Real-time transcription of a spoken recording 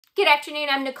Good afternoon,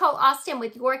 I'm Nicole Austin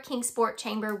with your Kingsport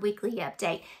Chamber Weekly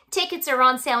Update. Tickets are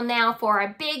on sale now for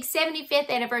a big 75th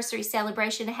anniversary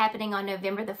celebration happening on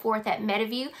November the 4th at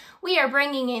Meadowview. We are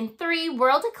bringing in 3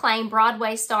 world-acclaimed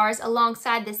Broadway stars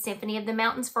alongside the Symphony of the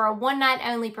Mountains for a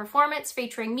one-night-only performance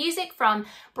featuring music from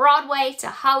Broadway to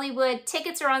Hollywood.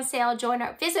 Tickets are on sale.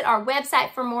 Visit our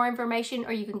website for more information,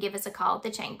 or you can give us a call at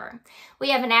the Chamber.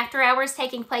 We have an after-hours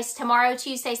taking place tomorrow,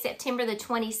 Tuesday, September the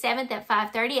 27th at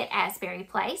 5:30 at Asbury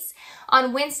Place.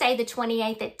 On Wednesday, the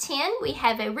 28th at 10, we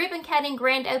have a ribbon-cutting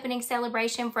grand opening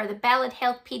celebration for the Ballad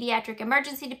Health Pediatric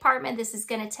Emergency Department. This is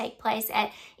going to take place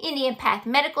at Indian Path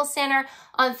Medical Center.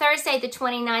 On Thursday, the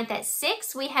 29th at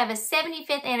 6, we have a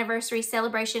 75th anniversary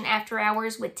celebration after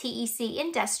hours with TEC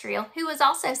Industrial, who is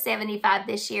also 75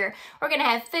 this year. We're going to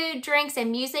have food, drinks,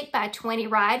 and music by 20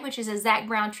 Ride, which is a Zach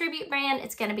Brown tribute band.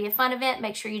 It's going to be a fun event.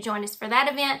 Make sure you join us for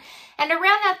that event. And to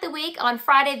round out the week, on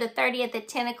Friday the 30th at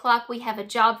 10 o'clock, we have a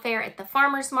job fair at the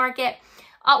Farmers Market.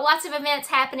 Lots of events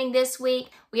happening this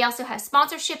week. We also have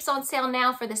sponsorships on sale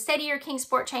now for the State of Your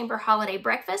Kingsport Chamber Holiday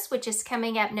Breakfast, which is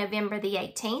coming up November the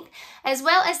 18th, as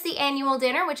well as the annual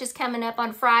dinner, which is coming up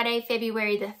on Friday,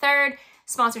 February the 3rd.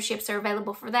 Sponsorships are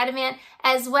available for that event,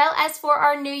 as well as for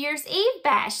our New Year's Eve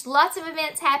bash. Lots of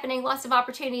events happening, lots of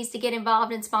opportunities to get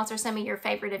involved and sponsor some of your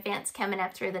favorite events coming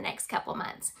up through the next couple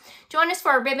months. Join us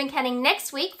for a ribbon cutting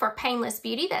next week for Painless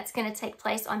Beauty. That's going to take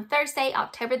place on Thursday,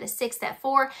 October the 6th at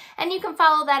 4. And you can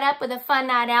follow that up with a fun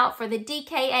night out for the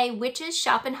DKA Witches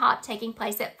Shop and Hop taking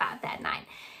place at 5 that night.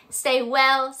 Stay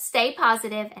well, stay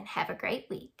positive, and have a great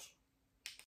week.